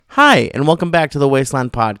Hi, and welcome back to the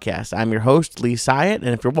Wasteland Podcast. I'm your host, Lee Syatt, and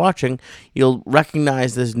if you're watching, you'll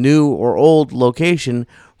recognize this new or old location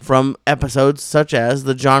from episodes such as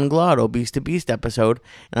the John Glad Obese to Beast episode,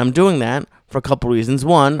 and I'm doing that for a couple reasons.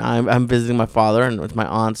 One, I'm visiting my father, and it's my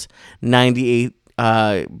aunt's 98th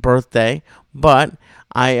birthday, but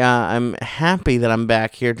I'm happy that I'm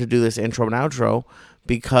back here to do this intro and outro,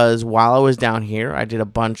 because while I was down here, I did a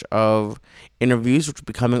bunch of interviews, which will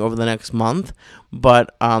be coming over the next month.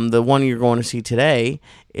 But the one you're going to see today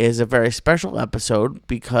is a very special episode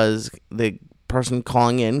because the person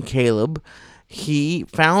calling in, Caleb, he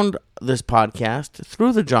found this podcast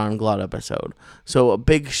through the John Glad episode. So a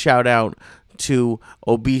big shout out to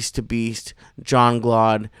Obese to Beast, John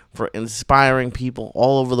Glad, for inspiring people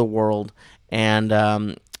all over the world. And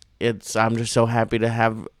I'm just so happy to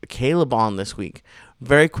have Caleb on this week.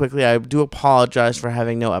 Very quickly, I do apologize for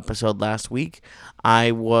having no episode last week.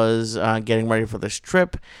 I was getting ready for this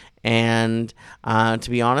trip, and to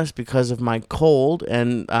be honest, because of my cold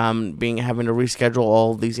and having to reschedule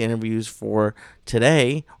all of these interviews for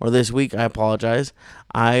today or this week, I apologize.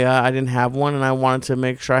 I didn't have one, and I wanted to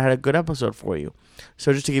make sure I had a good episode for you.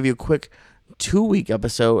 So just to give you a quick 2-week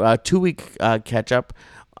catch up.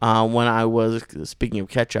 When I was speaking of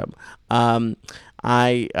ketchup, when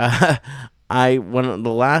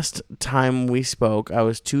the last time we spoke, I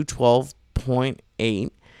was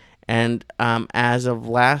 212.8, and as of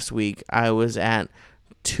last week, I was at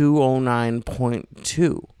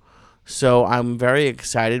 209.2. So I'm very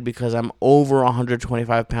excited because I'm over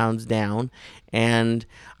 125 pounds down, and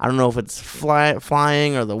I don't know if it's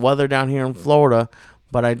flying or the weather down here in Florida,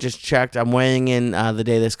 but I just checked. I'm weighing in the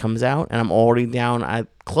day this comes out, and I'm already down at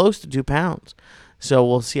close to 2 pounds. So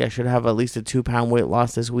we'll see. I should have at least a 2-pound weight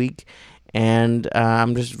loss this week, and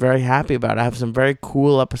I'm just very happy about it. I have some very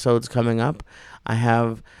cool episodes coming up. I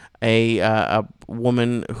have a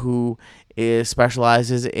woman who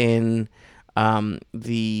specializes in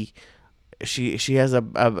she has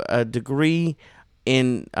a degree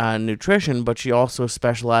in nutrition, but she also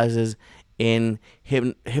specializes in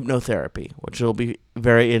hypnotherapy, which will be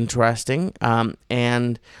very interesting,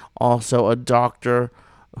 and also a doctor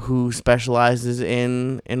who specializes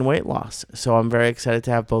in weight loss. So I'm very excited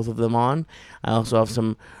to have both of them on. I also have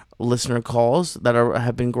some listener calls that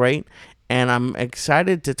have been great, and I'm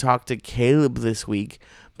excited to talk to Caleb this week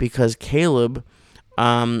because Caleb,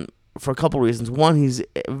 for a couple reasons. One, he's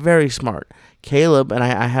very smart. Caleb, and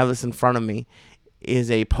I have this in front of me, is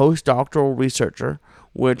a postdoctoral researcher,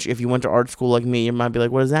 which if you went to art school like me, you might be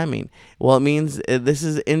like, what does that mean? Well, it means this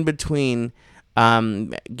is in between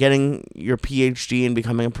getting your PhD and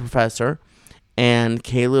becoming a professor. And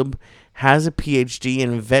Caleb has a PhD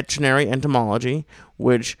in veterinary entomology,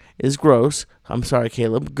 which is gross. I'm sorry,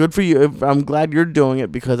 Caleb. Good for you. I'm glad you're doing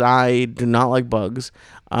it because I do not like bugs.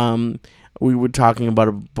 We were talking about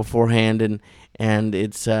it beforehand, and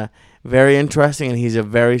it's very interesting, and he's a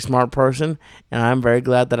very smart person, and I'm very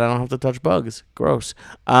glad that I don't have to touch bugs. Gross.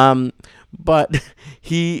 But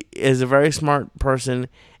he is a very smart person,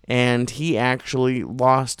 and he actually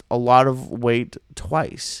lost a lot of weight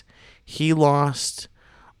twice. He lost,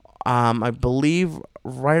 I believe,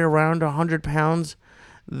 right around 100 pounds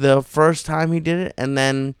the first time he did it, and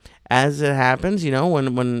then as it happens,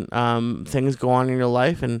 when things go on in your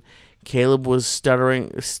life, and Caleb was studying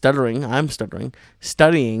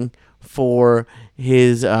for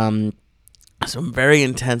his some very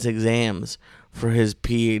intense exams for his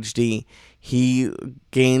PhD. He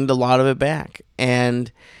gained a lot of it back,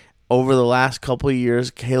 and over the last couple of years,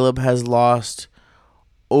 Caleb has lost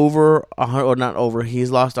he's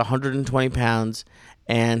lost 120 pounds,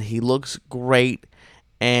 and he looks great,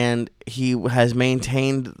 and he has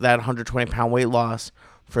maintained that 120 pound weight loss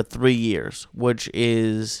for 3 years, which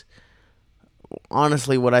is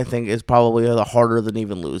honestly what I think is probably harder than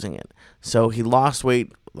even losing it. So he lost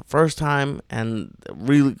weight the first time and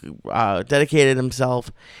really dedicated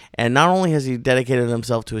himself. And not only has he dedicated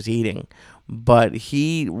himself to his eating, but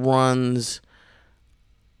he runs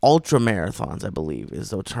ultra marathons, I believe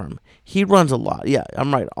is the term. He runs a lot. Yeah,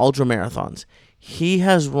 I'm right. Ultra marathons. He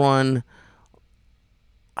has run,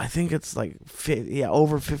 I think it's like,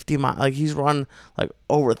 over 50 miles. Like he's run like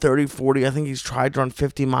over 30, 40. I think he's tried to run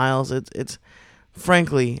 50 miles. It's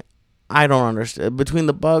frankly, I don't understand. Between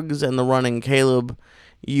the bugs and the running, Caleb,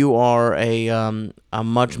 you are a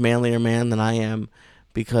much manlier man than I am,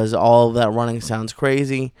 because all of that running sounds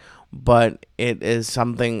crazy, but it is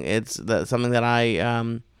something. Something that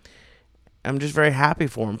I'm just very happy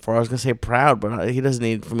for him for. I was gonna say proud, but he doesn't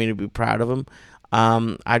need for me to be proud of him.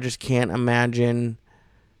 I just can't imagine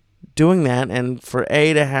doing that, and for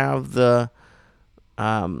to have the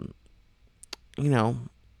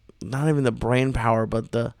not even the brain power,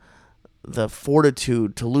 but the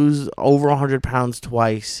fortitude to lose over 100 pounds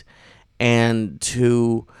twice and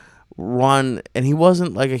to run. And he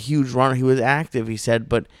wasn't like a huge runner. He was active, he said,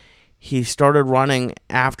 but he started running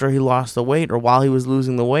after he lost the weight or while he was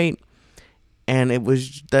losing the weight. And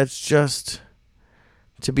that's just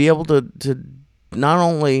to be able to not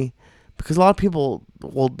only, because a lot of people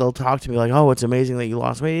they'll talk to me like, oh, it's amazing that you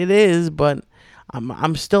lost weight. It is, but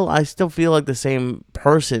I still feel like the same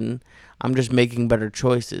person. I'm just making better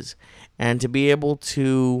choices. And to be able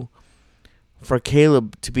to, for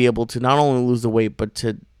Caleb to be able to not only lose the weight, but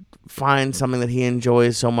to find something that he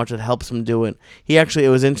enjoys so much that helps him do it. It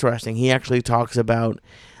was interesting. He actually talks about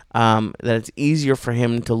that it's easier for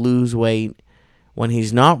him to lose weight when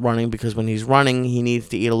he's not running, because when he's running, he needs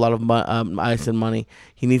to eat a lot of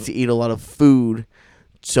he needs to eat a lot of food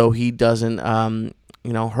so he doesn't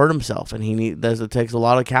hurt himself, and it takes a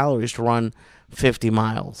lot of calories to run 50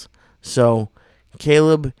 miles. So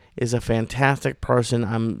Caleb is a fantastic person.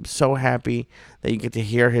 I'm so happy that you get to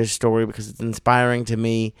hear his story because it's inspiring to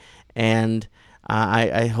me, and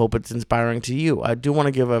I hope it's inspiring to you. I do want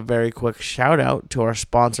to give a very quick shout out to our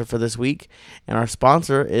sponsor for this week, and our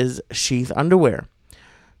sponsor is Sheath Underwear.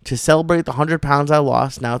 To celebrate the 100 pounds I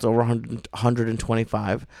lost, now it's over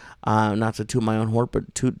 125. Not to toot my own horn,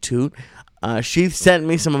 but toot. Sheath sent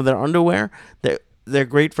me some of their underwear. They're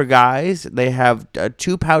great for guys. They have a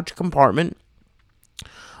 2-pouch compartment.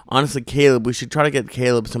 Honestly, Caleb, we should try to get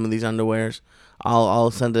Caleb some of these underwears. I'll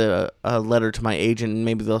send a letter to my agent, and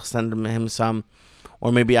maybe they'll send him some,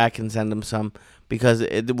 or maybe I can send him some, because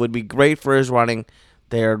it would be great for his running.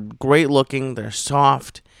 They're great looking. They're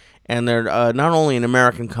soft. And they're not only an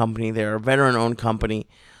American company, they're a veteran-owned company.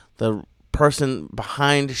 The person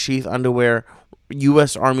behind Sheath Underwear,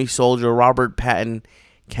 U.S. Army soldier Robert Patton,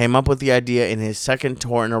 came up with the idea in his second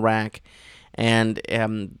tour in Iraq. And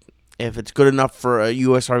if it's good enough for a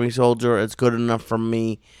U.S. Army soldier, it's good enough for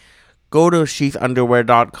me. Go to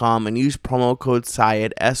sheathunderwear.com and use promo code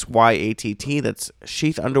SYAT, S-Y-A-T-T. That's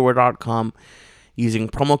sheathunderwear.com, using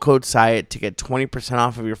promo code SYAT to get 20%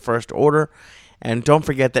 off of your first order. And don't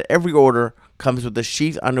forget that every order comes with the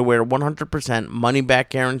Sheath Underwear 100% money-back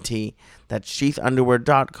guarantee. That's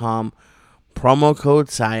sheathunderwear.com, promo code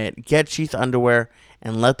SYAT. Get Sheath Underwear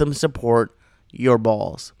and let them support your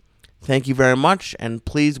balls. Thank you very much, and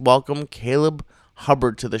please welcome Caleb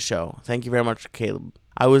Hubbard to the show. Thank you very much, Caleb.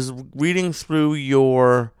 I was reading through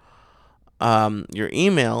your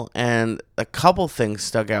email, and a couple things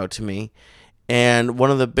stuck out to me. And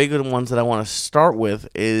one of the big ones that I want to start with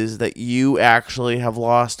is that you actually have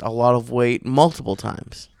lost a lot of weight multiple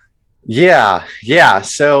times. Yeah.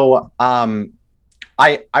 So I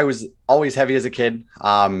was always heavy as a kid,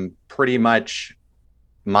 pretty much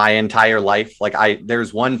my entire life.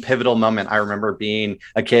 There's one pivotal moment. I remember being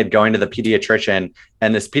a kid going to the pediatrician,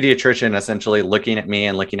 and this pediatrician essentially looking at me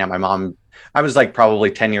and looking at my mom. I was like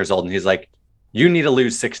probably 10 years old, and he's like, you need to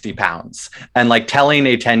lose 60 pounds. And like telling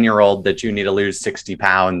a 10-year-old that you need to lose 60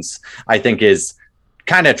 pounds, I think is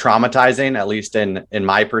kind of traumatizing, at least in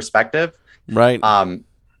my perspective. Right.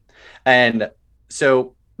 And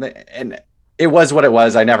it was what it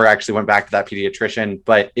was. I never actually went back to that pediatrician,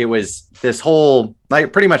 but it was this whole,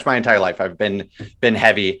 like pretty much my entire life, I've been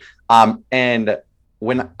heavy. And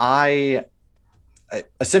when I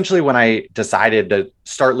decided to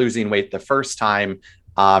start losing weight the first time,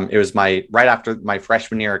 it was right after my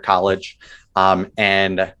freshman year of college.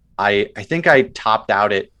 And I think I topped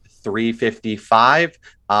out at 355.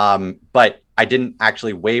 But I didn't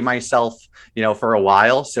actually weigh myself, for a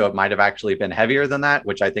while. So it might've actually been heavier than that,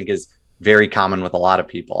 which I think is very common with a lot of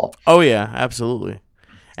people. Oh yeah, absolutely.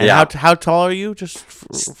 And yeah. How tall are you? Just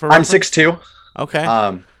for I'm 6'2".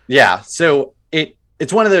 Okay. Yeah. So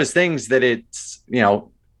it's one of those things that it's,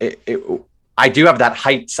 I do have that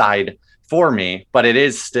height side for me, but it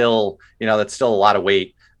is still, that's still a lot of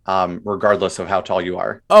weight, regardless of how tall you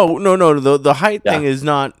are. Oh, no. The height thing is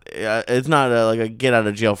not, it's not like a get out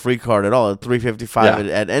of jail free card at all. 355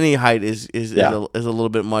 at any height is a little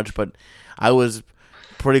bit much, but I was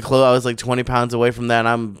pretty close. I was like 20 pounds away from that, and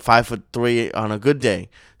I'm 5'3" on a good day.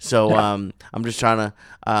 So, I'm just trying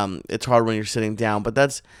to, it's hard when you're sitting down, but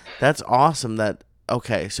that's awesome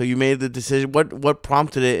okay. So you made the decision. What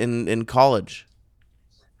prompted it in college?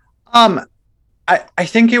 I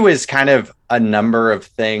think it was kind of a number of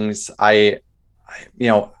things. My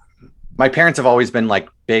parents have always been like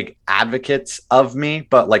big advocates of me,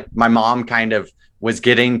 but like my mom kind of was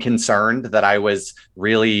getting concerned that I was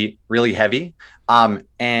really, really heavy.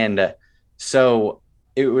 And so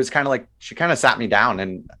it was kind of like, she kind of sat me down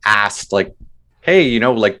and asked like, hey,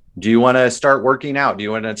 like, do you want to start working out? Do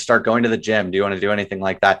you want to start going to the gym? Do you want to do anything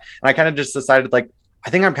like that? And I kind of just decided, like, I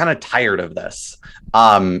think I'm kind of tired of this.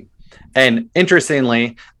 Um, and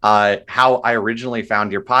interestingly, how I originally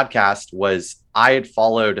found your podcast was I had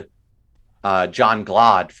followed John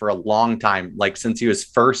Glad for a long time, like since he was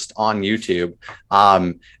first on YouTube.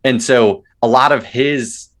 And so a lot of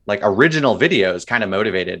his like original videos kind of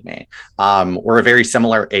motivated me. We're a very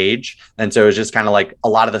similar age. And so it was just kind of like a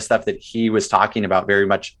lot of the stuff that he was talking about very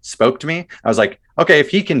much spoke to me. I was like, okay, if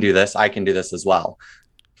he can do this, I can do this as well.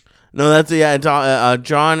 No, that's yeah.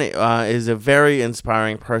 John is a very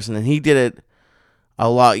inspiring person, and he did it a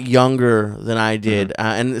lot younger than I did.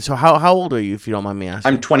 Mm-hmm. And so, how old are you, if you don't mind me I'm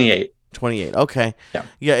asking? 28. 28. Okay. Yeah.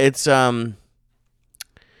 Yeah. It's I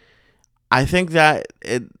think that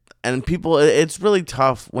and people, it's really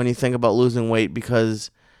tough when you think about losing weight because,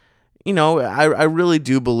 I really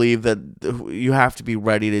do believe that you have to be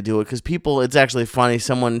ready to do it because people, it's actually funny.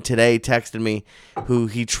 Someone today texted me who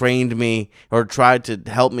he trained me or tried to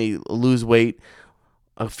help me lose weight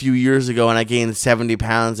a few years ago, and I gained 70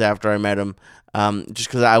 pounds after I met him, just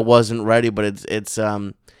because I wasn't ready. But it's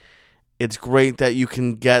great that you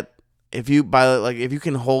can get if you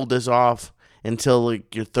can hold this off until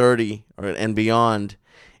like you're 30 and beyond.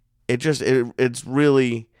 It's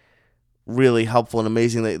really really helpful and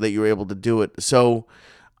amazing that you were able to do it. So,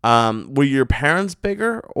 were your parents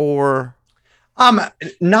bigger or?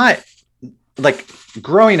 Not like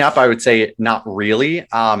growing up, I would say not really.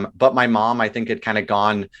 But my mom, I think, had kind of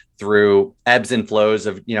gone through ebbs and flows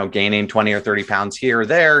of, gaining 20 or 30 pounds here or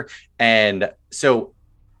there. And so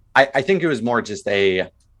I think it was more just a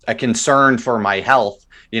concern for my health,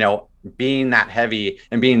 being that heavy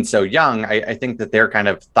and being so young. I think that their kind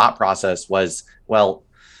of thought process was, well,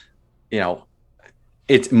 you know,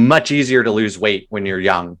 it's much easier to lose weight when you're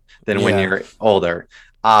young than when you're older.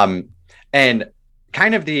 And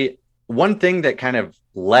kind of the one thing that kind of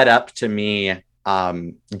led up to me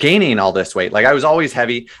gaining all this weight, like I was always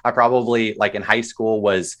heavy. I probably like in high school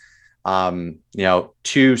was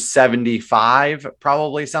 275,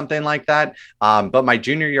 probably something like that. But my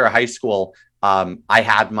junior year of high school, I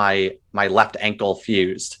had my left ankle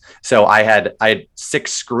fused. So I had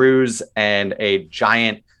 6 screws and a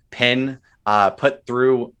giant pin put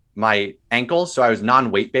through my ankle. So I was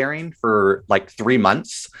non-weight bearing for like 3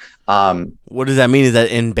 months. What does that mean? Is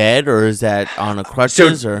that in bed or is that on a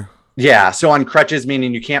crutches or? Yeah. So on crutches,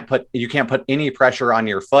 meaning you can't put any pressure on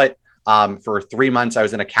your foot. For 3 months, I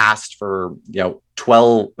was in a cast for,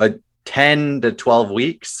 10 to 12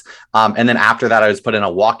 weeks. And then after that, I was put in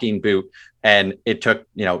a walking boot, and it took,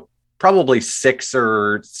 probably 6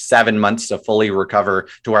 or 7 months to fully recover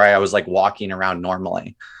to where I was like walking around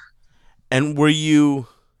normally. And because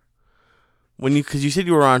you said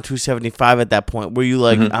you were on 275 at that point, were you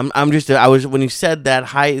like, when you said that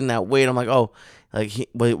height and that weight, I'm like, oh, like,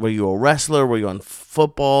 were you a wrestler? Were you on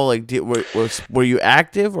football? Like, were you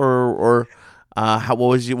active or what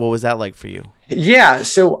was that like for you? Yeah.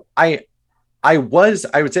 So I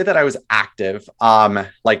would say that I was active.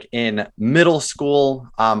 Like in middle school,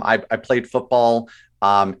 I played football,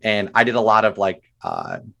 and I did a lot of like,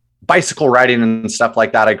 bicycle riding and stuff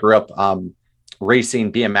like that. I grew up,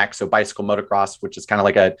 racing BMX, so bicycle motocross, which is kind of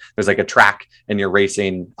like there's like a track and you're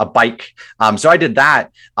racing a bike. So I did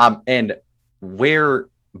that.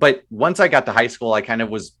 But once I got to high school, I kind of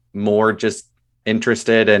was more just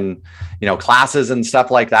interested in, classes and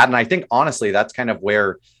stuff like that. And I think honestly, that's kind of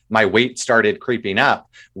where my weight started creeping up,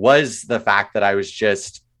 was the fact that I was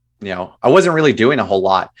just, I wasn't really doing a whole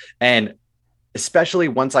lot. And especially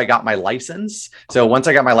once I got my license. So once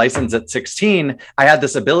I got my license at 16, I had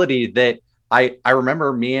this ability that I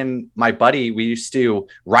remember me and my buddy, we used to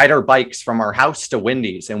ride our bikes from our house to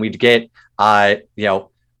Wendy's, and we'd get,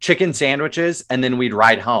 chicken sandwiches, and then we'd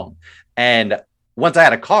ride home. And once I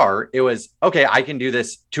had a car, it was, okay, I can do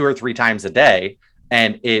this 2 or 3 times a day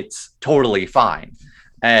and it's totally fine.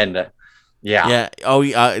 And yeah. Yeah. Oh,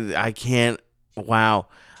 I can't. Wow.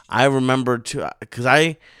 I remember too, because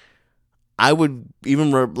I would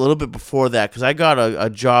even a little bit before that, because I got a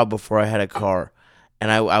job before I had a car,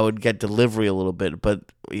 and I would get delivery a little bit. But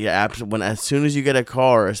yeah, as soon as you get a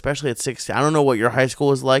car, especially at 16, I don't know what your high school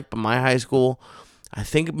was like, but my high school, I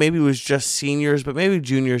think maybe it was just seniors, but maybe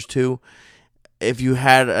juniors too. If you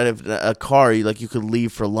had a car, you could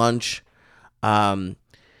leave for lunch, and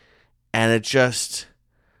it just,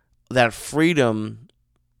 that freedom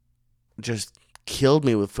just killed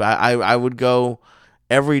me with food. I would go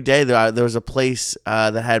every day. There was a place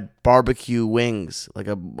that had barbecue wings, like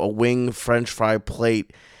a wing French fry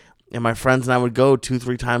plate, and my friends and I would go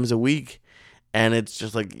 2-3 times a week, and it's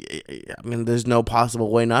just like, I mean, there's no possible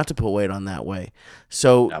way not to put weight on that way.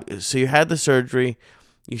 So Yep. so you had the surgery,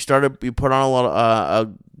 you put on a lot of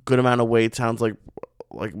a good amount of weight. Sounds like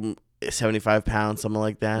 75 pounds, something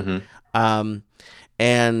like that. Mhm. Um,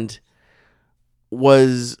 and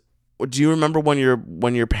was do you remember when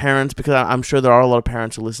your parents, because I'm sure there are a lot of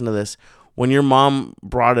parents who listen to this, when your mom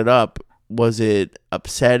brought it up, was it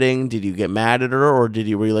upsetting? Did you get mad at her, or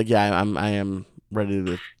were you like, yeah, I am ready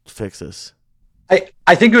to fix this?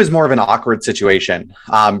 I think it was more of an awkward situation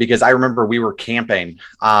because I remember we were camping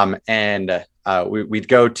and we'd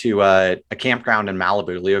go to a campground in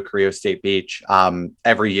Malibu, Leo Carrillo State Beach,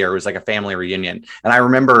 every year. It was like a family reunion. And I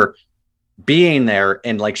remember being there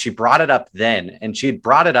and like she brought it up then and she'd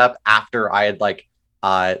brought it up after I had like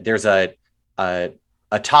there's a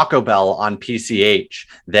a Taco Bell on PCH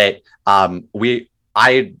that I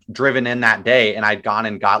had driven in that day and I'd gone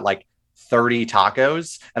and got like 30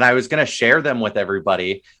 tacos and I was going to share them with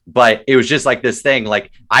everybody, but it was just like this thing,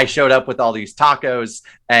 like I showed up with all these tacos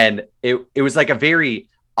and it was like a very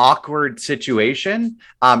awkward situation.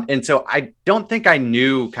 And so I don't think I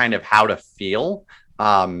knew kind of how to feel.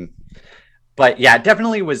 But yeah, it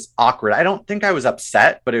definitely was awkward. I don't think I was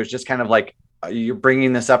upset, but it was just kind of like, you're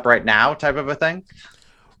bringing this up right now type of a thing.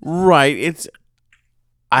 Right.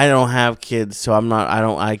 I don't have kids, so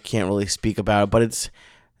I can't really speak about it, but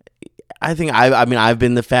I mean, I've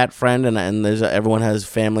been the fat friend, and everyone has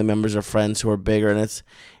family members or friends who are bigger, and it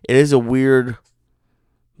is a weird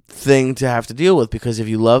thing to have to deal with, because if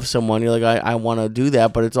you love someone, you're like, I want to do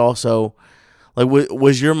that, but it's also like,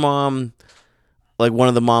 was your mom like one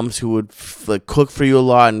of the moms who would like cook for you a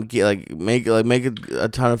lot and make a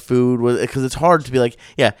ton of food? Because it's hard to be like,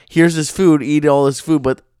 yeah, here's this food, eat all this food,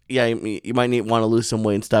 but yeah, you might want to lose some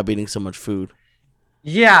weight and stop eating so much food.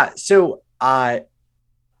 Yeah. So,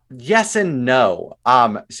 yes and no.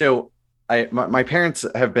 So my parents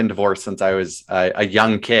have been divorced since I was a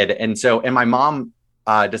young kid. And my mom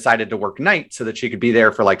decided to work nights so that she could be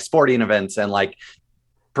there for like sporting events and like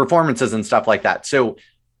performances and stuff like that. So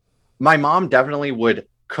my mom definitely would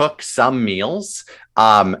cook some meals.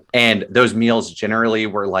 And those meals generally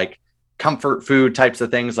were like comfort food types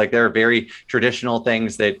of things. Like, there are very traditional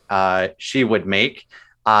things that she would make.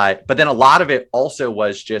 But then a lot of it also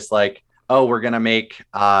was just like, oh, we're going to make,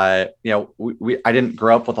 I didn't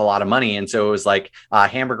grow up with a lot of money. And so it was like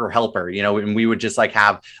hamburger helper, and we would just like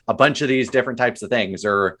have a bunch of these different types of things,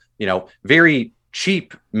 or, very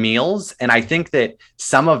cheap meals. And I think that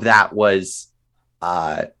some of that was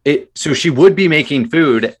so she would be making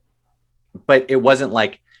food, but it wasn't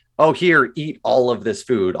like, oh, here, eat all of this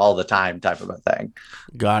food all the time type of a thing.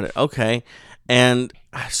 Got it. Okay. And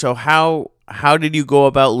so how did you go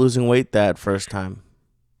about losing weight that first time?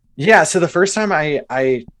 Yeah. So the first time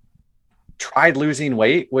I tried losing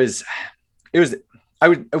weight it was, I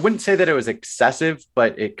wouldn't say that it was excessive,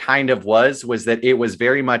 but it kind of was that it was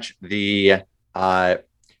very much the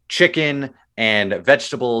chicken and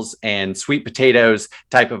vegetables and sweet potatoes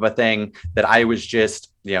type of a thing that I was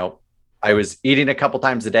just, I was eating a couple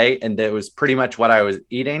times a day, and that was pretty much what I was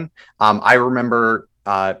eating. I remember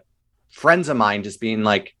friends of mine just being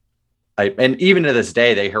like, and even to this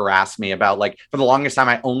day, they harass me about, like, for the longest time,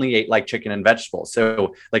 I only ate like chicken and vegetables.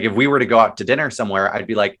 So like, if we were to go out to dinner somewhere, I'd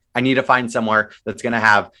be like, I need to find somewhere that's going to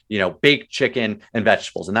have, baked chicken and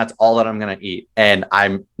vegetables. And that's all that I'm going to eat. And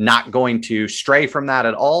I'm not going to stray from that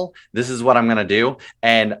at all. This is what I'm going to do.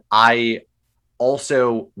 And I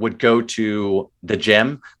also would go to the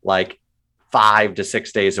gym like 5 to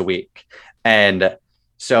 6 days a week. And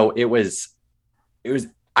so it was,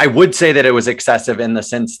 I would say that it was excessive in the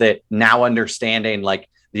sense that now understanding like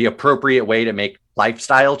the appropriate way to make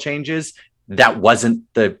lifestyle changes, that wasn't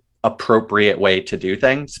the appropriate way to do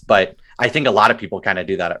things. But I think a lot of people kind of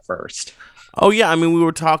do that at first. Oh yeah, I mean, we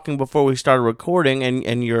were talking before we started recording,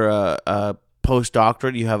 and you're a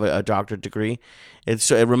postdoctorate. You have a doctorate degree. It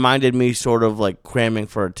reminded me sort of like cramming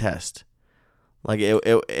for a test. Like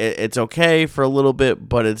it's okay for a little bit,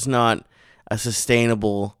 but it's not a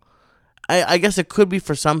sustainable. I guess it could be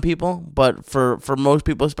for some people, but for most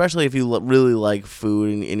people, especially if you really like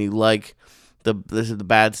food and you like the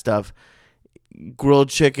bad stuff, grilled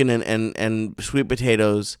chicken and sweet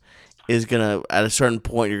potatoes is gonna, at a certain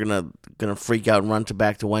point, you're gonna freak out and run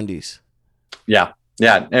back to Wendy's. Yeah.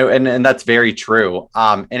 Yeah. And that's very true.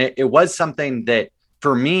 And it was something that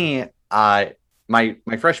for me, my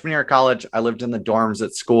freshman year of college, I lived in the dorms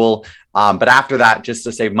at school. But after that, just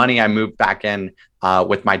to save money, I moved back in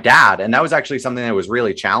with my dad. And that was actually something that was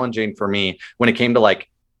really challenging for me when it came to like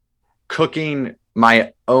cooking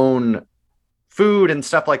my own food and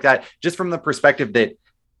stuff like that, just from the perspective that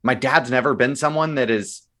my dad's never been someone that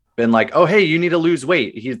is been like, oh, hey, you need to lose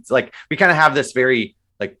weight. He's like, we kind of have this very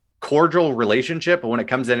like cordial relationship, but when it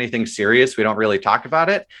comes to anything serious, we don't really talk about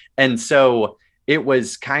it. And so it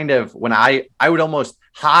was kind of when I would almost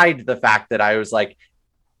hide the fact that I was like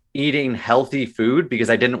eating healthy food because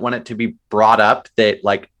I didn't want it to be brought up that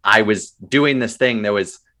like I was doing this thing that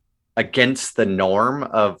was against the norm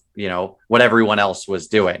of, what everyone else was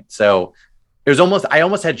doing. So it was I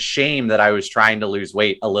almost had shame that I was trying to lose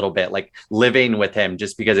weight a little bit, like living with him,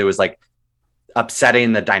 just because it was like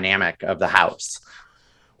upsetting the dynamic of the house.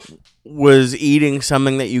 Was eating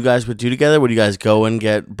something that you guys would do together? Would you guys go and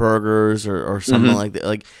get burgers or something like that?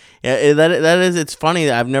 Like, yeah, that is, it's funny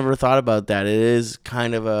that I've never thought about that. It is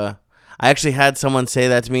kind of I actually had someone say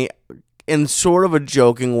that to me in sort of a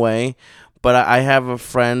joking way, but I have a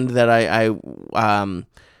friend that I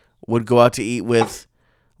would go out to eat with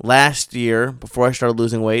last year before I started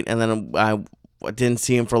losing weight, and then I didn't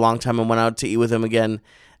see him for a long time and went out to eat with him again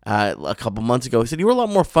a couple months ago. He said, "You were a lot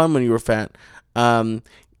more fun when you were fat." And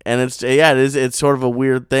it's sort of a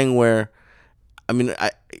weird thing where, I mean,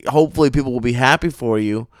 hopefully people will be happy for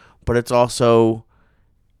you, but it's also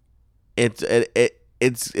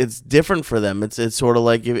it's different for them. It's sort of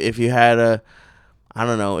like if you had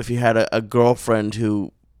if you had a girlfriend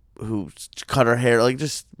who cut her hair, like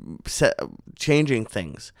just changing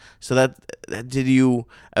things. So that did you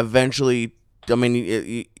eventually? I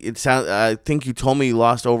mean, it sounds. I think you told me you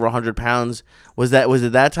lost over 100 pounds. Was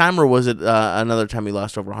it that time, or was it another time you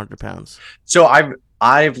lost over 100 pounds? So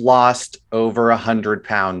I've lost over 100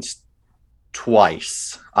 pounds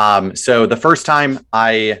twice. So the first time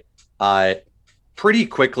I pretty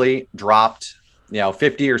quickly dropped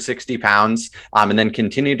 50 or 60 pounds, and then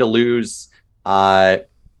continued to lose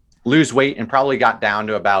weight and probably got down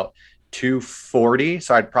to about 240.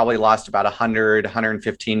 So I'd probably lost about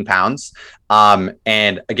 115 pounds.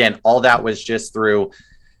 And again, all that was just through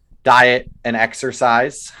diet and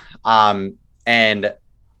exercise. And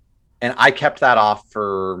I kept that off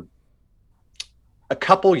for a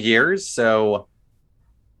couple years. So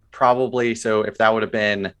if that would have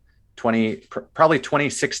been probably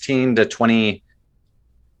 2016 to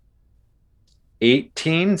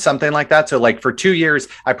 2018, something like that. So like for 2 years,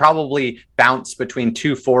 I probably bounced between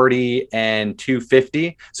 240 and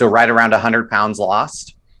 250. So right around 100 pounds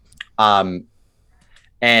lost. And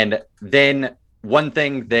then one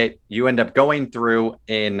thing that you end up going through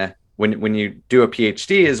when you do a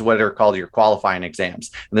PhD is what are called your qualifying exams.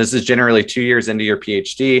 And this is generally 2 years into your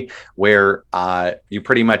PhD where you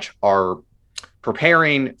pretty much are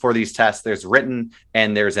preparing for these tests. There's written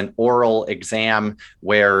and there's an oral exam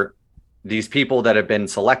where these people that have been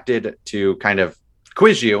selected to kind of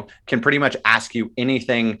quiz you can pretty much ask you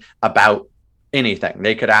anything about anything.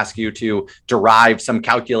 They could ask you to derive some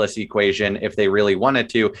calculus equation if they really wanted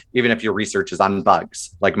to, even if your research is on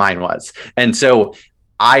bugs like mine was. And so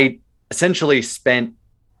I essentially spent,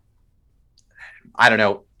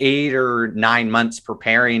 8 or 9 months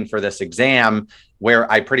preparing for this exam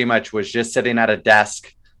where I pretty much was just sitting at a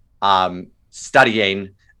desk studying,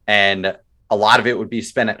 and a lot of it would be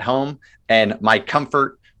spent at home. And my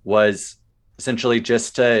comfort was essentially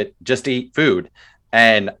just to eat food.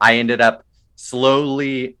 And I ended up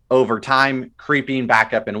slowly over time creeping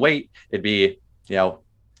back up in weight. It'd be,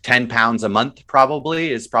 10 pounds a month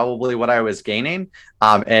is probably what I was gaining.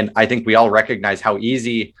 And I think we all recognize how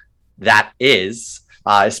easy that is,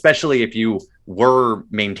 especially if you were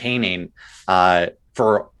maintaining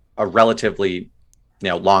for a relatively,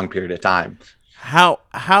 long period of time.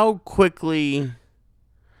 How quickly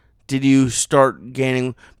did you start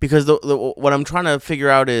gaining? Because what I'm trying to figure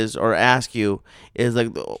out or ask you is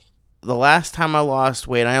like the last time I lost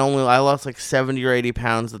weight, I lost like 70 or 80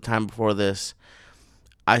 pounds the time before this.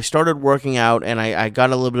 I started working out and I got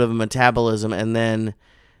a little bit of a metabolism, and then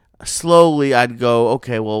slowly I'd go,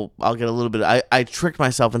 okay, well, I'll get a little bit. I tricked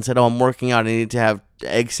myself and said, oh, I'm working out. I need to have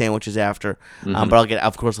egg sandwiches after, but I'll get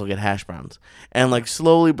hash browns. And like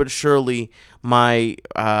slowly but surely, my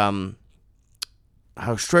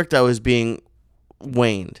how strict I was being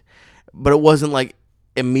waned, but it wasn't like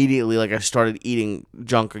immediately like I started eating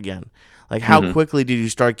junk again. Like how quickly did you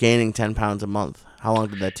start gaining 10 pounds a month? How long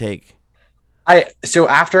did that take? So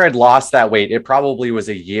after I'd lost that weight, it probably was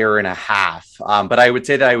a year and a half. But I would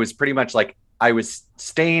say that I was pretty much like I was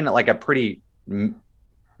staying at like a pretty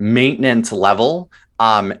maintenance level.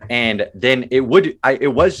 And then it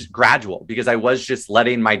was gradual because I was just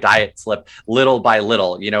letting my diet slip little by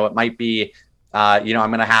little. It might be, I'm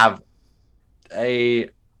going to have a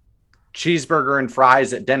cheeseburger and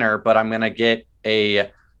fries at dinner, but I'm going to get a,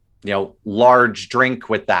 large drink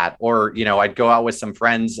with that. Or, I'd go out with some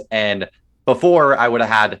friends and before I would have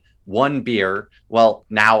had one beer. Well,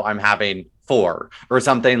 now I'm having four or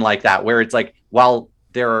something like that, where it's like, while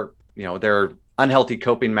there are unhealthy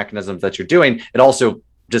coping mechanisms that you're doing, it also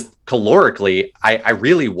just calorically, I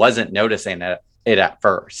really wasn't noticing it at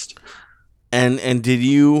first. And did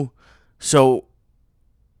you? So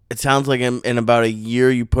it sounds like in about a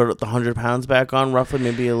year you put the 100 pounds back on, roughly,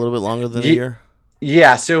 maybe a little bit longer than a year.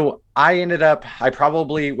 Yeah, so I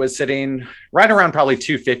probably was sitting right around probably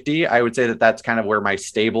 250. I would say that that's kind of where my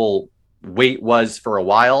stable weight was for a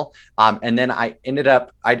while. And then I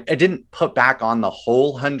didn't put back on the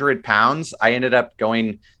whole 100 pounds. I ended up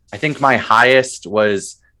going, I think my highest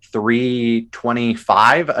was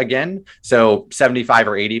 325 again. So 75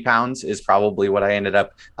 or 80 pounds is probably what I ended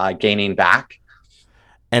up gaining back.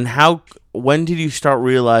 And when did you start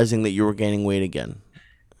realizing that you were gaining weight again?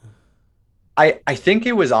 I think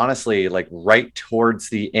it was honestly like right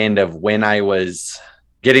towards the end of when I was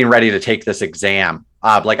getting ready to take this exam.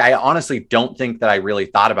 Like, I honestly don't think that I really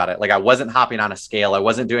thought about it. Like, I wasn't hopping on a scale. I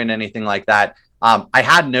wasn't doing anything like that. I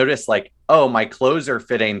had noticed like, oh, my clothes are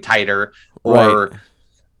fitting tighter, Right. or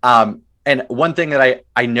and one thing that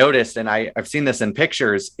I noticed, and I've seen this in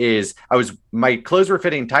pictures, is my clothes were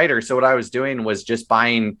fitting tighter. So what I was doing was just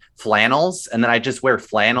buying flannels, and then I just wear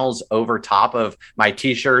flannels over top of my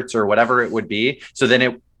t-shirts or whatever it would be. So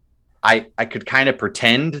then I could kind of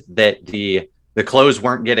pretend that the clothes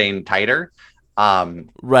weren't getting tighter.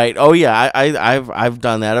 Right. Oh yeah, I've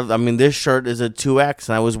done that. I mean, this shirt is a 2X,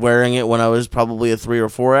 and I was wearing it when I was probably a 3 or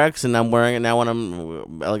 4X, and I'm wearing it now when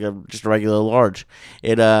I'm like just a regular large.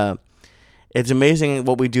 It's amazing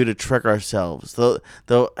what we do to trick ourselves. The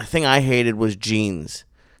thing I hated was jeans,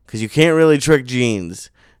 because you can't really trick jeans.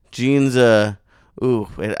 Jeans, when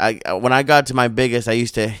I got to my biggest, I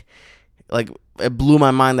used to, like, it blew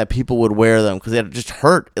my mind that people would wear them because it just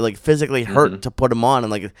hurt. It like physically hurt to put them on,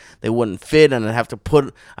 and like they wouldn't fit, and I'd have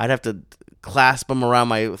to clasp them around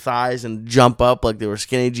my thighs and jump up like they were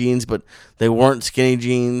skinny jeans, but they weren't skinny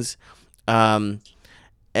jeans. But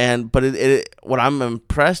what I'm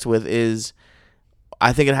impressed with is,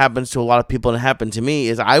 I think it happens to a lot of people, and it happened to me,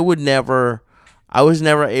 is I was never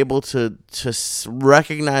able to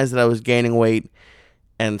recognize that I was gaining weight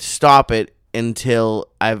and stop it until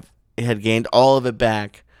I had gained all of it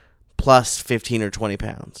back, plus 15 or 20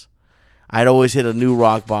 pounds. I'd always hit a new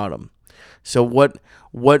rock bottom. So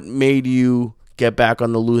what made you get back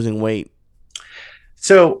on the losing weight?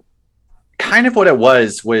 So kind of what it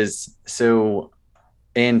was so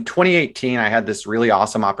in 2018, I had this really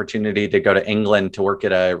awesome opportunity to go to England to work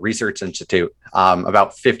at a research institute,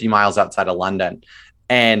 about 50 miles outside of London.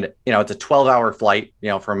 And, it's a 12-hour flight,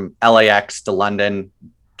 from LAX to London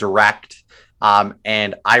direct.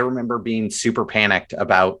 And I remember being super panicked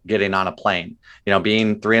about getting on a plane,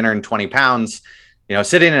 being 320 pounds,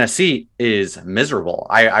 sitting in a seat is miserable.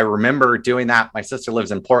 I remember doing that. My sister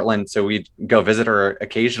lives in Portland, so we'd go visit her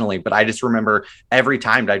occasionally, but I just remember every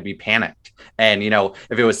time I'd be panicked. And,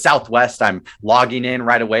 if it was Southwest, I'm logging in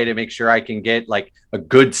right away to make sure I can get like a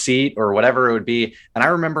good seat or whatever it would be. And I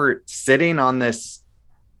remember sitting on this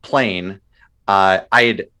plane. I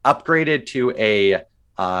had upgraded to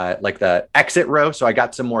like the exit row. So I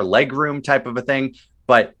got some more leg room type of a thing.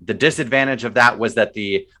 But the disadvantage of that was that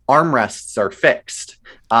the armrests are fixed.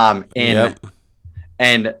 Yep.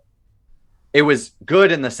 And it was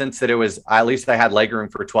good in the sense that it was, at least I had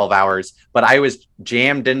legroom for 12 hours, but I was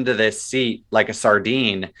jammed into this seat like a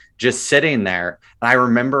sardine, just sitting there. And I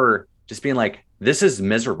remember just being like, this is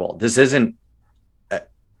miserable. This isn't,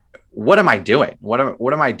 what am I doing? What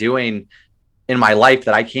am I doing in my life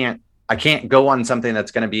that I can't go on something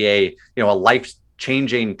that's going to be a life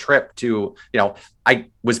changing trip to, I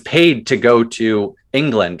was paid to go to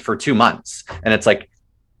England for 2 months, and it's like,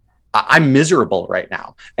 I'm miserable right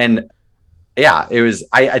now. And yeah, it was,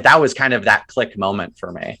 that was kind of that click moment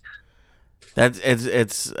for me.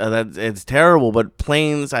 It's terrible, but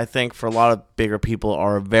planes, I think, for a lot of bigger people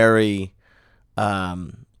are very, I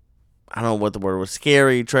don't know what the word was,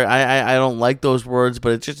 scary. I don't like those words,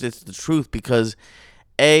 but it's the truth, because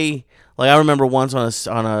like, I remember once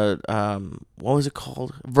on a what was it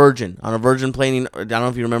called? On a Virgin plane. I don't know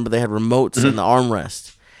if you remember, they had remotes in the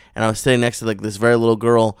armrest, and I was sitting next to like this very little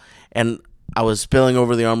girl, and I was spilling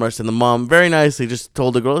over the armrest, and the mom very nicely just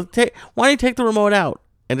told the girl, why don't you take the remote out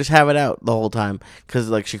and just have it out the whole time, because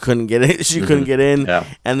like she couldn't get it, couldn't get in, yeah.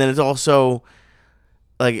 And then it's also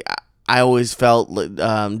like, I always felt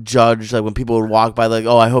judged, like when people would walk by, like,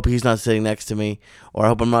 oh, I hope he's not sitting next to me, or I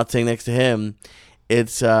hope I'm not sitting next to him.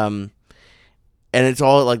 It's and it's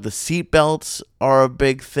all like, the seatbelts are a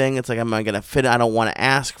big thing. It's like, am I gonna fit it? I don't want to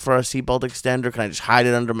ask for a seatbelt extender. Can I just hide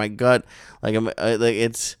it under my gut? Like,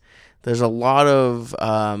 there's a lot of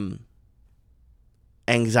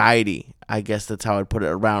anxiety. I guess that's how I'd put it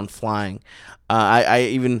around flying.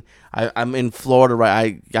 I'm in Florida, right?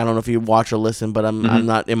 I don't know if you watch or listen, but I'm Hmm.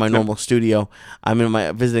 not in my Yep. normal studio. I'm in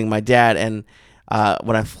my visiting my dad, and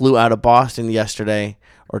when I flew out of Boston yesterday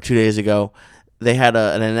or 2 days ago, they had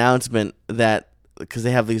an announcement that because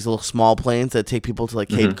they have these little small planes that take people to like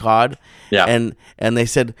Cape Hmm. Cod, Yeah. and they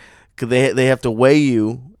said 'cause they have to weigh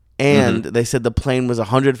you. And Hmm. they said the plane was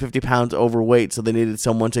 150 pounds overweight, so they needed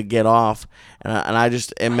someone to get off. And I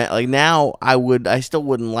just like now I still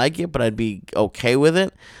wouldn't like it, but I'd be okay with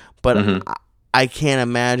it. But Hmm. I can't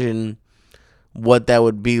imagine what that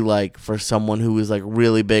would be like for someone who is like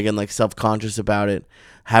really big and like self conscious about it,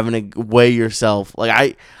 having to weigh yourself.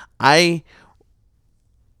 Like I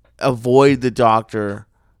avoid the doctor.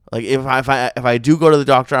 Like if I do go to the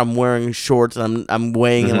doctor, I'm wearing shorts and I'm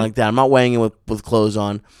weighing in Hmm. like that. I'm not weighing in with clothes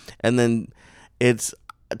on, and then it's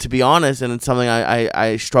to be honest, and it's something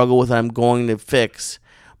I struggle with and I'm going to fix,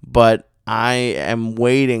 but I am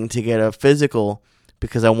waiting to get a physical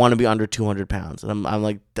because I want to be under 200 pounds, and I'm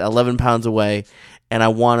like 11 pounds away, and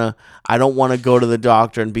I don't want to go to the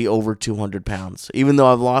doctor and be over 200 pounds, even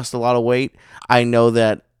though I've lost a lot of weight. I know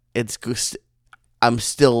that I'm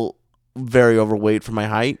still very overweight for my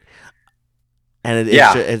height, and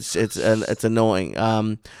Yeah. it's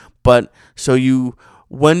annoying. But so you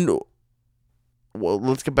when well,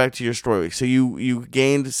 let's get back to your story. So you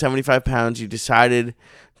gained 75 pounds. You decided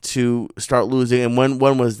to start losing, and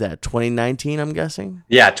when was that? 2019, I'm guessing.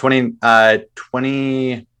 Yeah.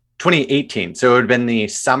 2018. So it would have been the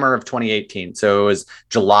summer of 2018. So it was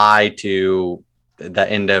July to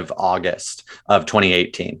the end of August of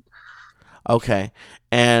 2018. Okay,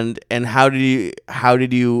 and how did you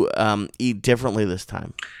eat differently this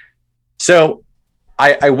time? So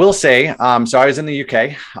I will say, so I was in the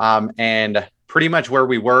UK, and pretty much where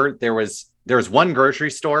we were, there was one grocery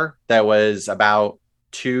store that was about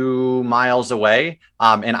 2 miles away,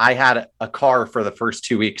 and I had a car for the first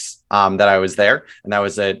 2 weeks that I was there, and that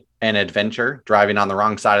was an adventure, driving on the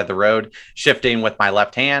wrong side of the road, shifting with my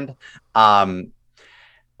left hand, um,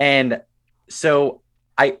 and so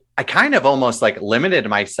I kind of almost like limited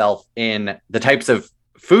myself in the types of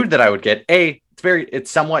food that I would get.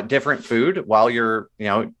 It's somewhat different food while you're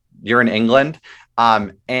in England.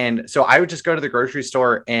 And so I would just go to the grocery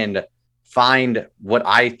store and find what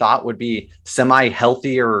I thought would be semi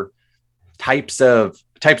healthier types of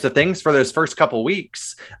things for those first couple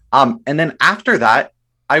weeks. And then after that,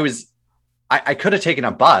 I could have taken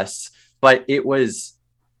a bus, but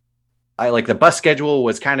I like the bus schedule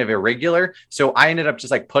was kind of irregular. So I ended up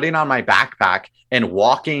just like putting on my backpack and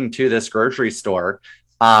walking to this grocery store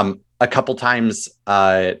a couple times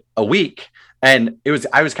a week. And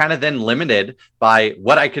I was kind of then limited by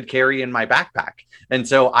what I could carry in my backpack. And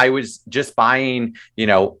so I was just buying,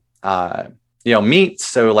 meats.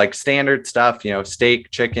 So like standard stuff,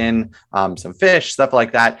 steak, chicken, some fish, stuff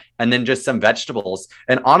like that. And then just some vegetables.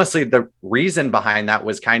 And honestly, the reason behind that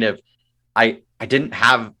was kind of, I didn't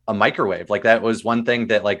have a microwave. Like that was one thing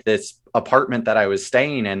that like this apartment that I was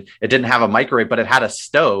staying in, it didn't have a microwave, but it had a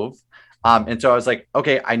stove. And so I was like,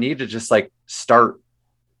 okay, I need to just like start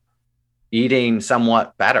eating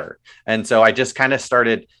somewhat better. And so I just kind of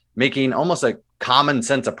started making almost a common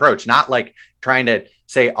sense approach, not like trying to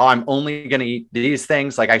say, oh, I'm only going to eat these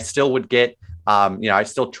things. Like I still would get, I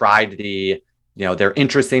still tried their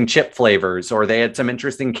interesting chip flavors, or they had some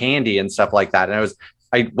interesting candy and stuff like that. And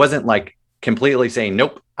I wasn't like completely saying,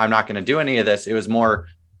 nope, I'm not going to do any of this. It was more,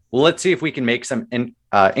 well, let's see if we can make some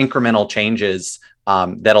incremental changes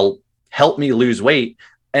that'll help me lose weight.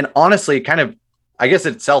 And honestly, kind of, I guess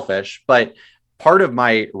it's selfish, but part of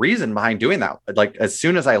my reason behind doing that, like as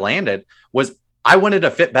soon as I landed, was I wanted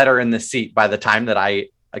to fit better in the seat by the time that I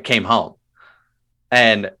came home.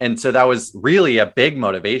 And so that was really a big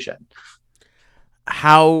motivation.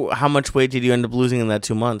 How much weight did you end up losing in that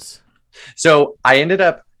 2 months? So I ended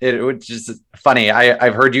up, it was just funny.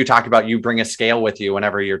 I've heard you talk about you bring a scale with you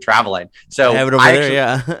whenever you're traveling. I So have it over I there. actually,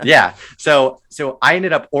 Yeah. yeah. So I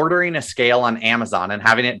ended up ordering a scale on Amazon and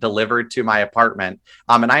having it delivered to my apartment.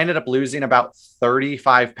 And I ended up losing about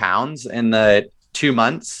 35 pounds in the 2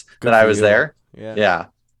 months that Good I for was you. there. Yeah. Yeah.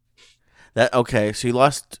 That okay. So you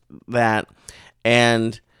lost that,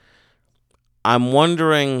 and I'm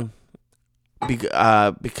wondering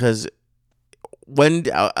because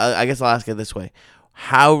I guess I'll ask it this way: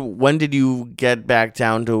 when did you get back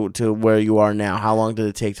down to where you are now? How long did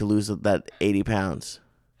it take to lose that 80 pounds?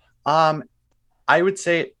 Um, I would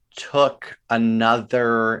say it took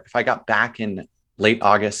another, if I got back in late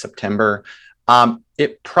August, September,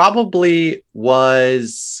 it probably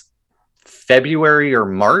was February or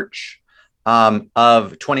March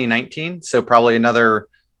of 2019. So probably another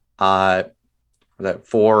uh,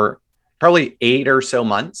 for probably 8 or so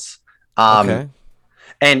months. Um, Okay.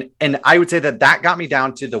 and I would say that got me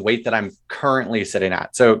down to the weight that I'm currently sitting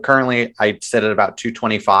at. So currently I sit at about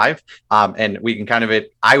 225. And we can kind of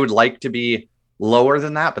I would like to be lower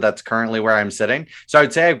than that, but that's currently where I'm sitting. So I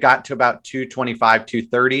would say I've got to about 225,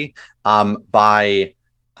 230 by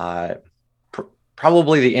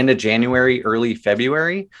probably the end of January, early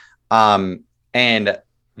February. And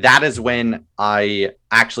that is when I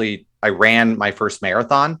ran my first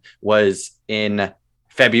marathon, was in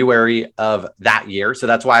February of that year. So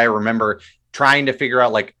that's why I remember trying to figure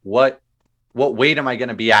out like what weight am I going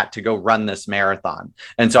to be at to go run this marathon.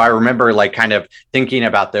 And so I remember like kind of thinking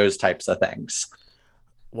about those types of things.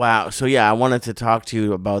 Wow. So yeah, I wanted to talk to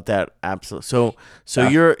you about that. Absolutely. So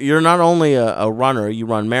Yeah. you're not only a runner, you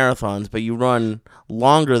run marathons, but you run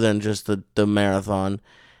longer than just the marathon.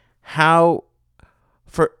 How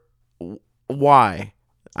for why?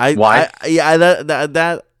 Why? Yeah,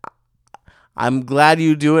 that I'm glad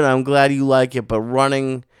you do it. I'm glad you like it, but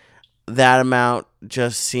running that amount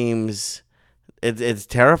just seems it's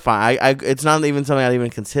terrifying. It's not even something I'd even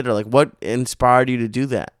consider. Like, what inspired you to do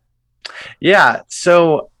that? Yeah.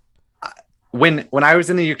 So when I was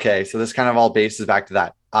in the UK, so this kind of all bases back to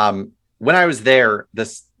that. When I was there,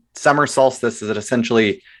 this summer solstice had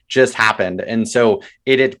essentially just happened, and so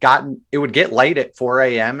it would get light at 4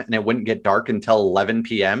 a.m. and it wouldn't get dark until 11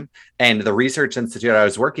 p.m. And the research institute I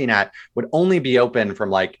was working at would only be open from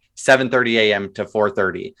like 7:30 a.m. to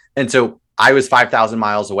 4:30, and so I was 5,000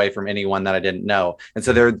 miles away from anyone that I didn't know. And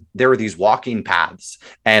so there were these walking paths,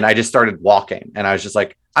 and I just started walking, and I was just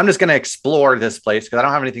like, I'm just going to explore this place because I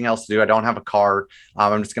don't have anything else to do. I don't have a car.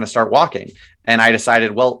 I'm just going to start walking. And I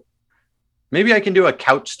decided, well, maybe I can do a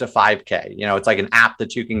couch to 5K. It's like an app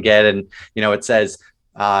that you can get. And, it says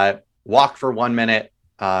walk for 1 minute,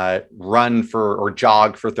 run for or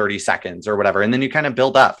jog for 30 seconds or whatever. And then you kind of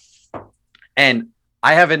build up. And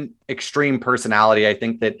I have an extreme personality. I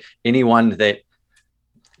think that anyone that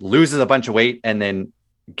loses a bunch of weight and then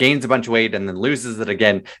gains a bunch of weight and then loses it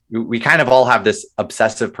again, we kind of all have this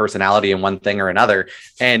obsessive personality in one thing or another.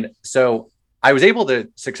 And so I was able to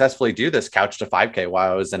successfully do this couch to 5K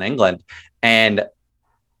while I was in England. And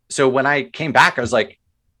so when I came back, I was like,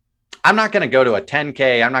 I'm not going to go to a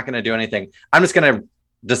 10K. I'm not going to do anything. I'm just going to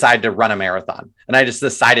decide to run a marathon. And I just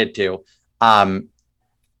decided to.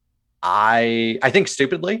 I think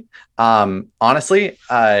stupidly, honestly,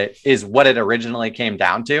 is what it originally came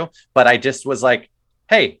down to. But I just was like,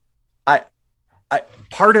 hey, I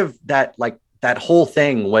part of that, like that whole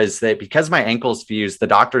thing was that because my ankles fused, the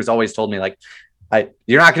doctors always told me like,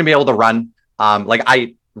 you're not going to be able to run. Like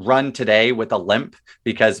I run today with a limp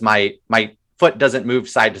because my foot doesn't move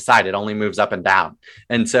side to side. It only moves up and down.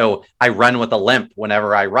 And so I run with a limp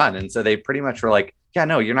whenever I run. And so they pretty much were like, yeah,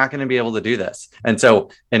 no, you're not going to be able to do this. And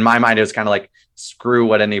so in my mind, it was kind of like, screw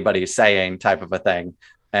what anybody's saying type of a thing.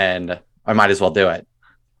 And I might as well do it.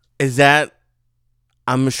 Is that?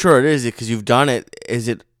 I'm sure it is because you've done it. Does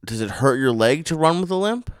it hurt your leg to run with a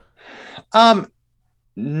limp?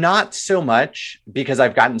 Not so much because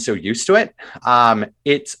I've gotten so used to it.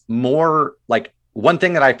 It's more like one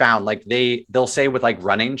thing that I found, like they'll say with like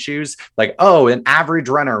running shoes, like, oh, an average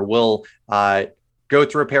runner will go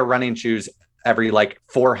through a pair of running shoes every like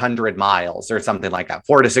 400 miles or something like that,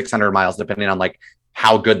 400 to 600 miles, depending on like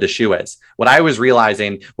how good the shoe is. What I was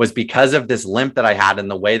realizing was because of this limp that I had and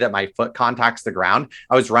the way that my foot contacts the ground,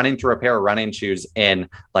 I was running through a pair of running shoes in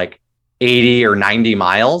like 80 or 90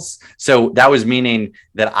 miles. So that was meaning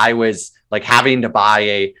that I was like having to buy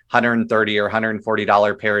a $130 or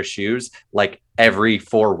 $140 pair of shoes like every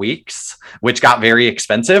 4 weeks, which got very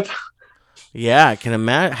expensive. Yeah, I can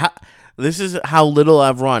imagine. This is how little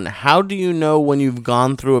I've run. How do you know when you've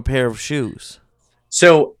gone through a pair of shoes?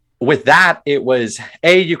 So with that, it was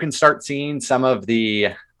you can start seeing some of the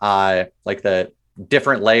like the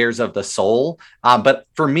different layers of the sole. But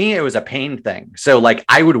for me, it was a pain thing. So like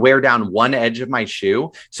I would wear down one edge of my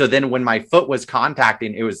shoe. So then when my foot was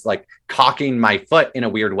contacting, it was like cocking my foot in a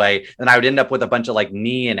weird way. And I would end up with a bunch of like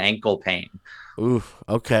knee and ankle pain. Oof.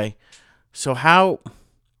 Okay. So how?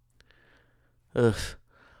 Ugh.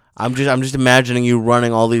 I'm just imagining you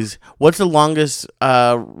running all these. What's the longest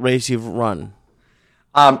race you've run?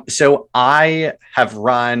 So I have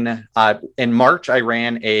run in March. I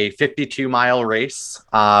ran a 52-mile race,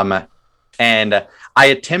 and I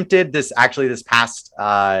attempted this past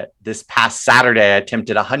Saturday. I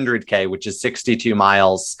attempted 100K, which is 62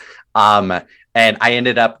 miles. and I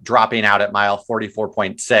ended up dropping out at mile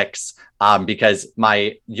 44.6 because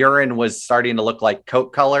my urine was starting to look like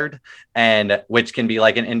Coke colored, and which can be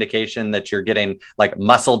like an indication that you're getting like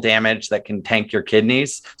muscle damage that can tank your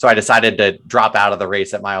kidneys. So I decided to drop out of the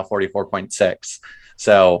race at mile 44.6.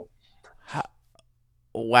 So,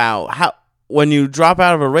 wow. How when you drop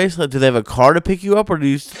out of a race, do they have a car to pick you up, or do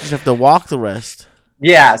you just have to walk the rest?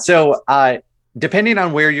 yeah. So, depending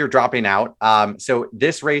on where you're dropping out. So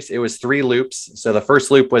this race, it was 3 loops. So the first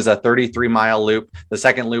loop was a 33-mile loop. The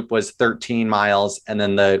second loop was 13 miles. And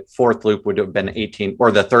then the fourth loop would have been 18,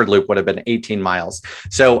 or the third loop would have been 18 miles.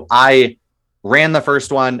 So I ran the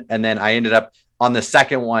first one, and then I ended up on the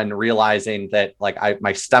second one realizing that like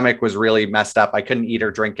my stomach was really messed up. I couldn't eat or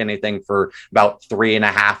drink anything for about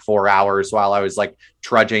 3.5, 4 hours while I was like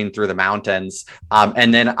trudging through the mountains.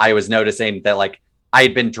 And then I was noticing that like I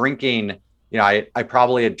had been drinking, I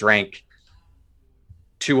probably had drank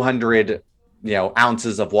 200,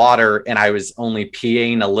 ounces of water, and I was only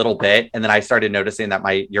peeing a little bit. And then I started noticing that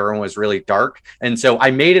my urine was really dark. And so I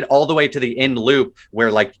made it all the way to the end loop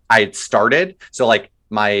where like I had started. So like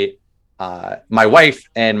my wife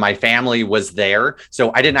and my family was there.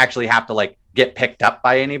 So I didn't actually have to like get picked up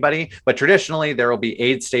by anybody, but traditionally there will be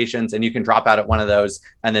aid stations, and you can drop out at one of those.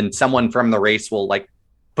 And then someone from the race will like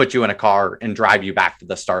put you in a car and drive you back to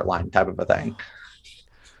the start line, type of a thing.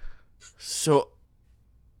 So,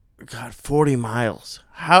 God, 40 miles.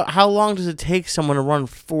 How long does it take someone to run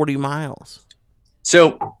 40 miles?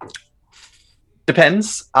 So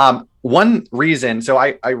depends. One reason, so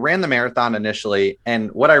I ran the marathon initially, and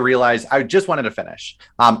what I realized, I just wanted to finish.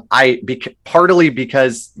 Partly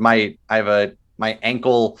because my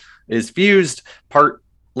ankle is fused,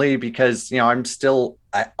 partly because I'm still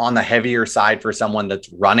on the heavier side for someone that's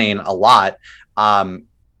running a lot. I'm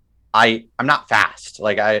not fast,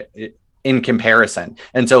 in comparison.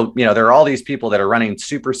 And so, there are all these people that are running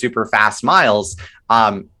super, super fast miles.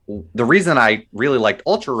 The reason I really liked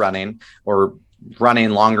ultra running or running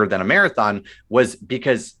longer than a marathon was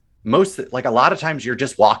because a lot of times you're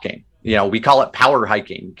just walking. We call it power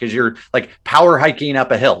hiking because you're like power hiking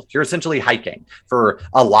up a hill. You're essentially hiking for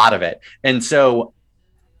a lot of it. And so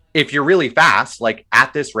if you're really fast, like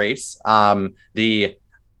at this race, the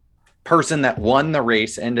person that won the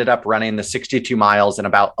race ended up running the 62 miles in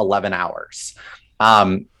about 11 hours.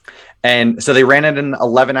 And so they ran it in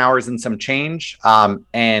 11 hours and some change.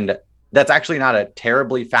 And that's actually not a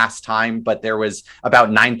terribly fast time, but there was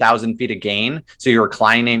about 9,000 feet of gain. So you were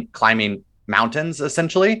climbing mountains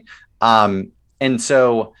essentially. And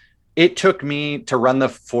so it took me to run the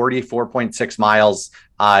 44.6 miles,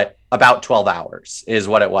 about 12 hours is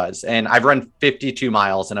what it was. And I've run 52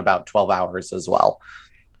 miles in about 12 hours as well.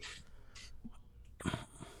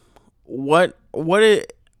 What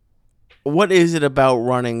is it about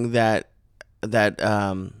running that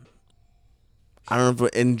I don't know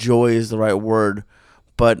if enjoy is the right word,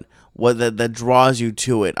 but what that draws you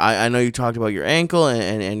to it? I know you talked about your ankle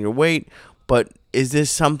and your weight, but is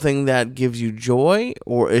this something that gives you joy,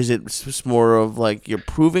 or is it just more of like you're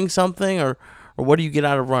proving something, or what do you get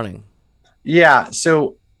out of running? Yeah.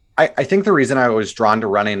 So I think the reason I was drawn to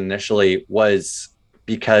running initially was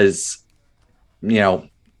because,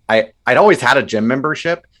 I'd always had a gym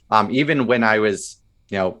membership. Even when I was,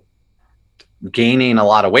 gaining a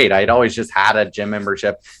lot of weight, I'd always just had a gym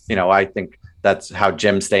membership. I think that's how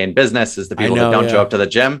gyms stay in business, is the people that don't show up to the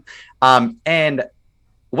gym. And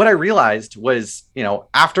what I realized was,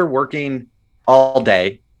 after working all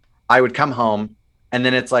day, I would come home, and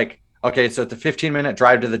then it's like, okay, so it's a 15-minute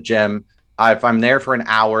drive to the gym. If I'm there for an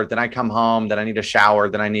hour, then I come home, then I need a shower,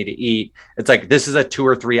 then I need to eat. It's like, this is a 2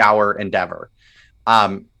 or 3 hour endeavor.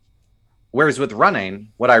 Whereas with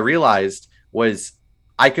running, what I realized was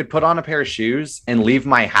I could put on a pair of shoes and leave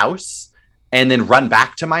my house and then run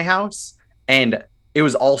back to my house. And it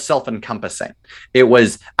was all self-encompassing.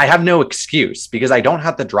 I have no excuse because I don't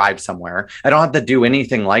have to drive somewhere. I don't have to do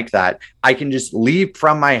anything like that. I can just leave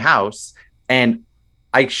from my house, and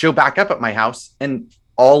I show back up at my house, and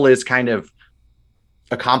all is kind of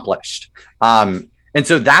accomplished. And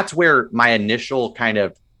so that's where my initial kind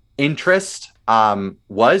of interest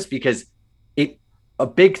was, because a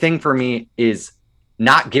big thing for me is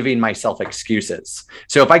not giving myself excuses.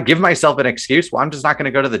 So if I give myself an excuse, well, I'm just not going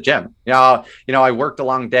to go to the gym. I worked a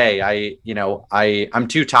long day. I'm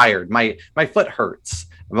too tired. My foot hurts,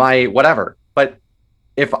 my whatever. But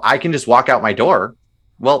if I can just walk out my door,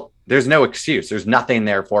 well, there's no excuse. There's nothing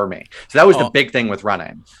there for me. So that was the big thing with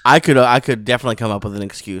running. I could definitely come up with an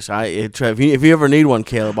excuse. If you ever need one,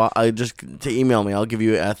 Caleb, just to email me. I'll give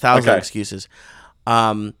you 1,000 excuses.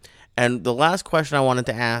 And the last question I wanted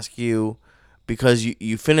to ask you, because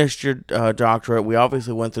you finished your doctorate. We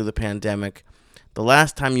obviously went through the pandemic. The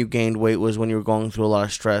last time you gained weight was when you were going through a lot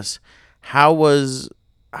of stress. How was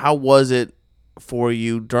it for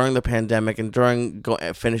you during the pandemic and during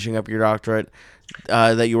finishing up your doctorate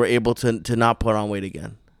that you were able to not put on weight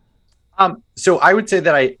again? So I would say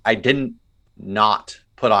that I didn't not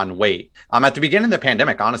put on weight. At the beginning of the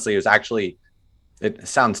pandemic, honestly, it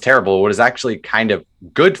sounds terrible. It was actually kind of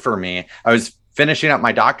good for me. I was finishing up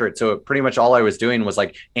my doctorate. So pretty much all I was doing was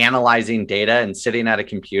like analyzing data and sitting at a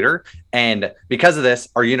computer. And because of this,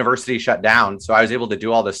 our university shut down. So I was able to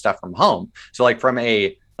do all this stuff from home. So like from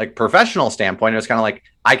a like professional standpoint, it was kind of like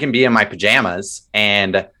I can be in my pajamas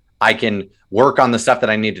and I can work on the stuff that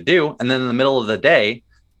I need to do. And then in the middle of the day,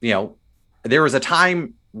 there was a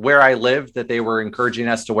time where I lived that they were encouraging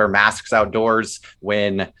us to wear masks outdoors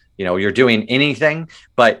when, you're doing anything,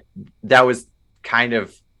 but that was kind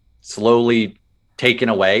of slowly taken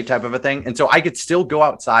away type of a thing. And so I could still go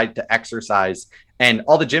outside to exercise and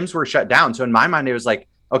all the gyms were shut down. So in my mind, it was like,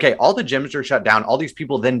 okay, all the gyms are shut down. All these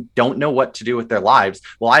people then don't know what to do with their lives.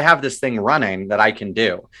 Well, I have this thing running that I can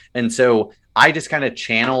do. And so I just kind of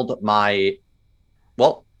channeled I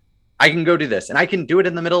can go do this and I can do it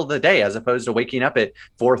in the middle of the day as opposed to waking up at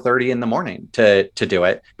 4:30 in the morning to do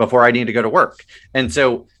it before I need to go to work. And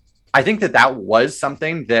so I think that was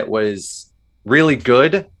something that was really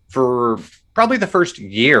good for probably the first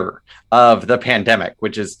year of the pandemic,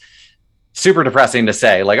 which is super depressing to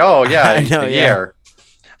say, like, oh yeah, I know, year.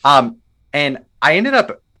 And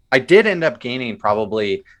I did end up gaining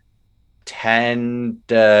probably 10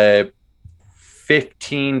 to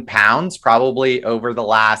 15 pounds probably over the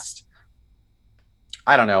last,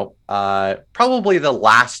 I don't know, probably the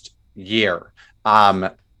last year.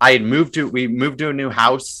 We moved to a new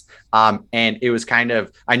house. And it was kind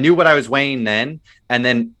of, I knew what I was weighing then. And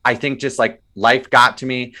then I think just like life got to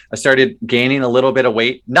me, I started gaining a little bit of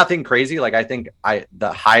weight, nothing crazy. Like I think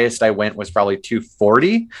the highest I went was probably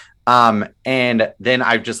 240. And then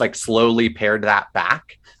I've just like slowly pared that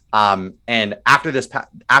back. And after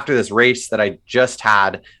this race that I just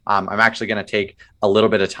had, I'm actually going to take a little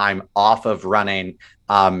bit of time off of running.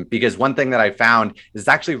 Because one thing that I found is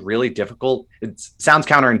actually really difficult. It sounds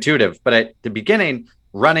counterintuitive, but at the beginning,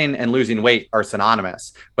 running and losing weight are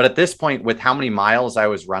synonymous. But at this point, with how many miles I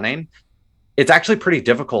was running, it's actually pretty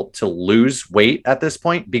difficult to lose weight at this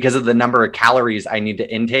point because of the number of calories I need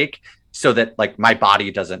to intake so that like my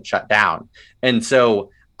body doesn't shut down. And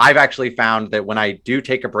so I've actually found that when I do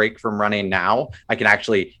take a break from running now, I can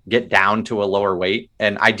actually get down to a lower weight.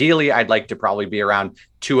 And ideally, I'd like to probably be around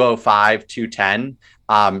 205, 210.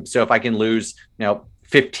 So if I can lose,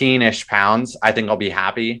 15-ish pounds, I think I'll be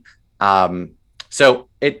happy. So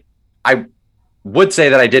I would say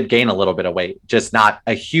that I did gain a little bit of weight, just not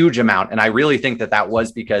a huge amount. And I really think that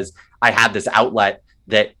was because I had this outlet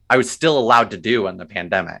that I was still allowed to do in the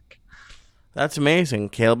pandemic. That's amazing,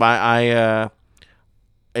 Caleb.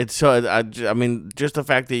 It's so, I mean, just the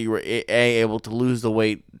fact that you were able to lose the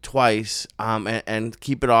weight twice, and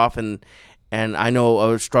keep it off, and I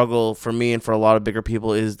know a struggle for me and for a lot of bigger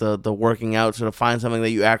people is the working out. So to find something that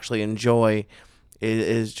you actually enjoy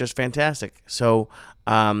is just fantastic. So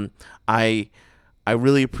I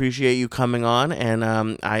really appreciate you coming on, and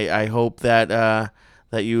I hope that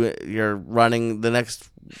you're running the next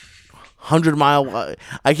 100-mile.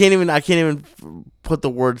 I can't even put the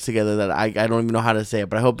words together that I don't even know how to say it.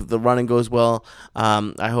 But I hope that the running goes well.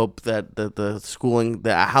 I hope that the schooling.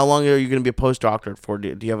 How long are you going to be a postdoctorate for?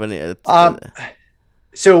 Do you have any?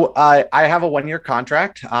 So I have a 1-year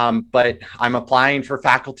contract, but I'm applying for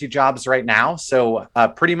faculty jobs right now. So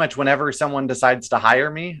pretty much whenever someone decides to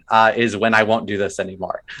hire me is when I won't do this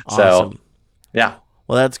anymore. Awesome. So, yeah.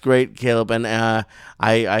 Well, that's great, Caleb, and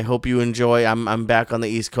I hope you enjoy. I'm back on the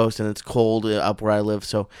East Coast, and it's cold up where I live,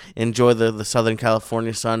 so enjoy the Southern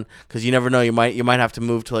California sun, because you never know, you might have to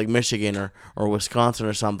move to like Michigan or Wisconsin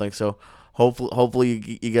or something. So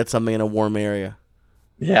hopefully you get something in a warm area.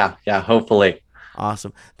 Yeah, hopefully.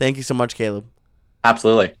 Awesome. Thank you so much, Caleb.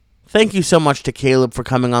 Absolutely. Thank you so much to Caleb for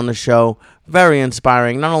coming on the show. Very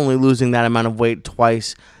inspiring. Not only losing that amount of weight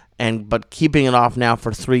twice, but keeping it off now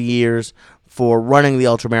for 3 years. For running the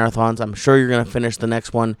ultramarathons. I'm sure you're going to finish the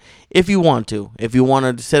next one if you want to. If you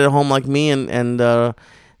want to sit at home like me and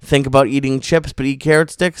think about eating chips but eat carrot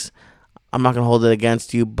sticks, I'm not going to hold it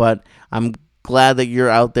against you, but I'm glad that you're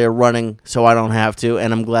out there running so I don't have to,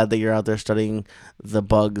 and I'm glad that you're out there studying the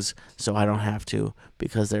bugs so I don't have to,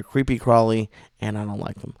 because they're creepy crawly and I don't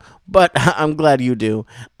like them. But I'm glad you do.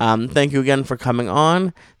 Thank you again for coming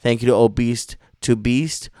on. Thank you to Obese to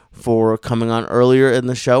Beast for coming on earlier in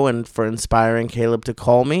the show and for inspiring Caleb to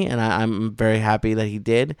call me, and I'm very happy that he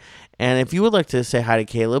did. And if you would like to say hi to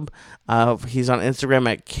Caleb, he's on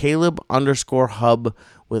Instagram at Caleb_Hubb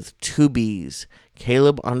with 2 B's.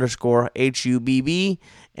 Caleb_HUBB,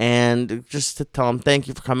 and just to tell him thank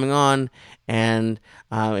you for coming on. And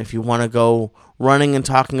if you want to go running and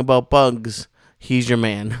talking about bugs, he's your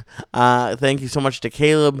man. Thank you so much to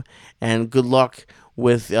Caleb, and good luck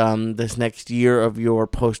with this next year of your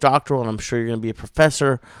postdoctoral, and I'm sure you're going to be a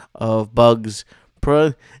professor of bugs.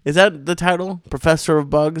 Is that the title? Professor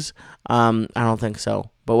of bugs? I don't think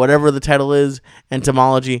so. But whatever the title is,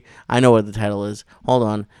 entomology, I know what the title is. Hold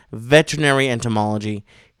on. Veterinary entomology.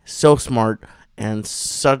 So smart and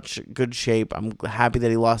such good shape. I'm happy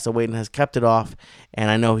that he lost the weight and has kept it off.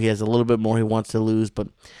 And I know he has a little bit more he wants to lose, but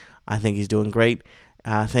I think he's doing great.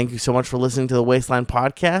 Thank you so much for listening to the Waistline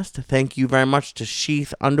Podcast. Thank you very much to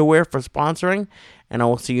Sheath Underwear for sponsoring. And I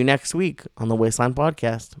will see you next week on the Waistline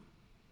Podcast.